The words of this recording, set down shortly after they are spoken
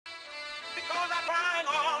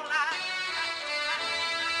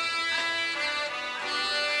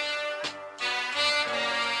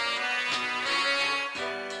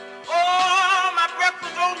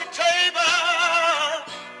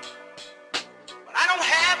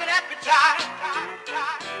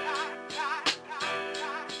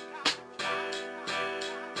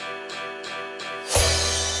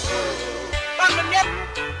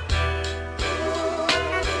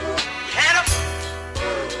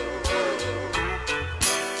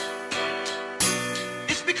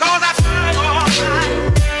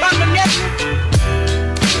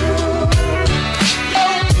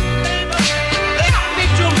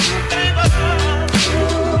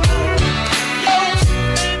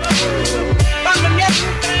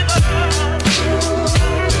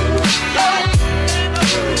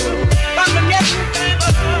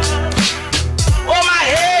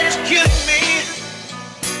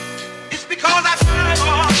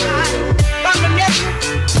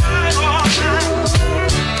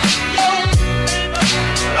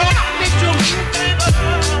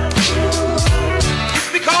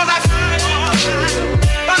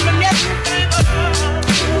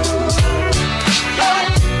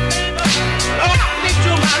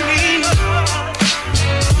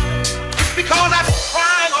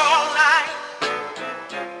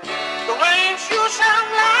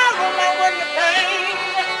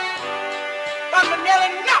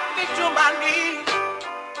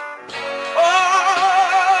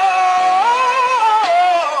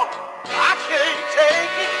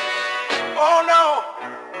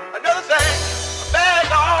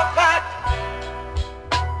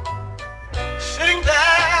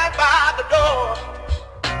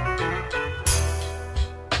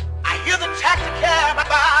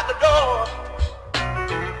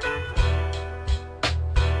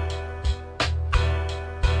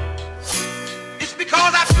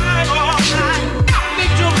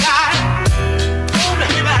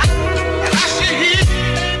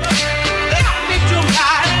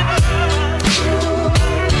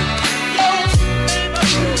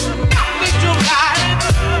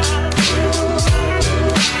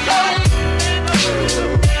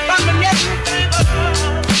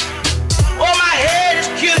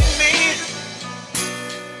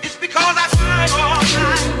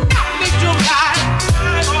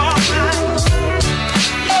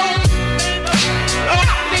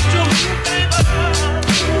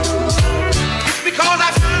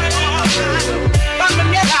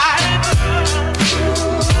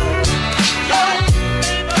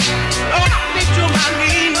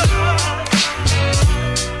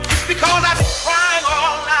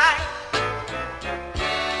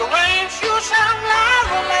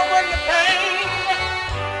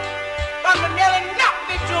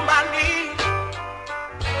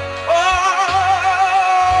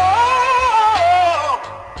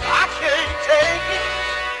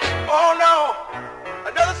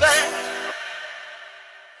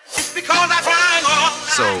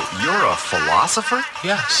So you're a philosopher?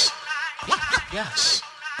 Yes. Yes.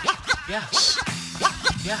 Yes.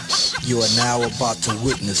 Yes. You are now about to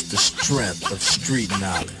witness the strength of street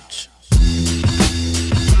knowledge.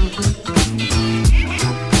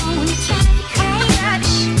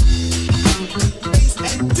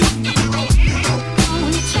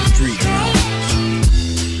 Street knowledge.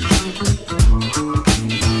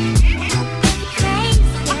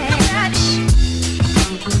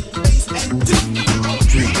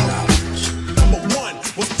 Street knowledge. Number one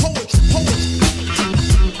was poetry.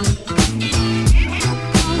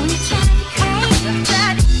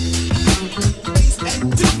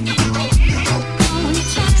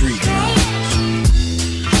 Street knowledge.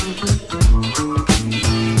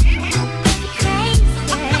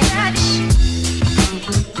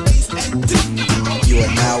 You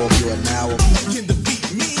are now Can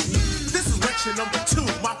defeat me. This is lecture number 2,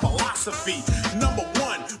 my philosophy. Number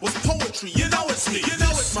 1 was poetry. You know it's me. You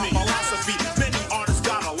know it's my philosophy. Many artists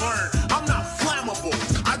gotta learn. I'm not flammable.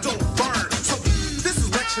 I don't burn. So this is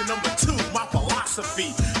lecture number 2, my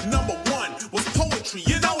philosophy. Number 1 was poetry.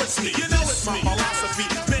 You know it's me. You know it's my philosophy.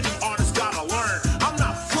 Many artists gotta learn. I'm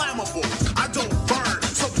not flammable. I don't burn.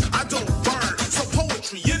 So I don't burn. So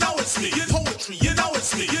poetry. You know it's me. Poetry. You know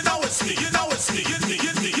it's me. You know it's me. You know it's me.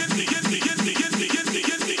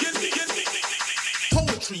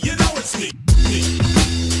 Poetry. You know it's me.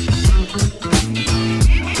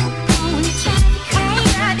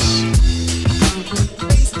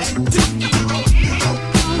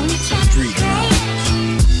 street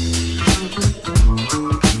knowledge.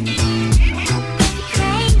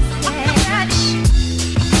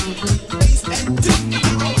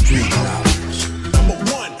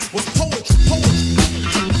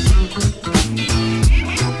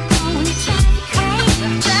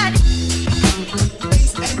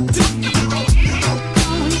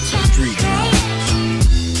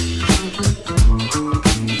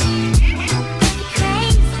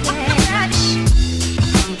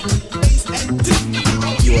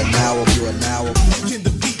 are now You can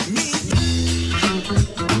defeat me.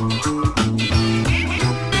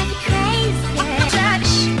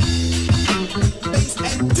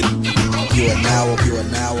 You are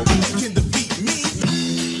now You can defeat me.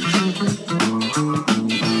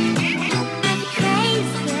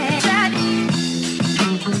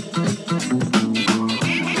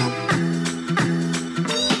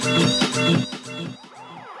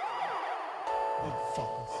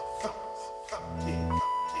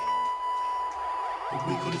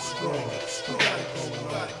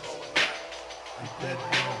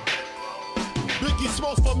 Biggie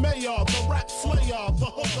Smalls for mayor, the rap slayer, the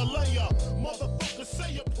hooker layer. Motherfucker,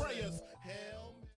 say your prayers.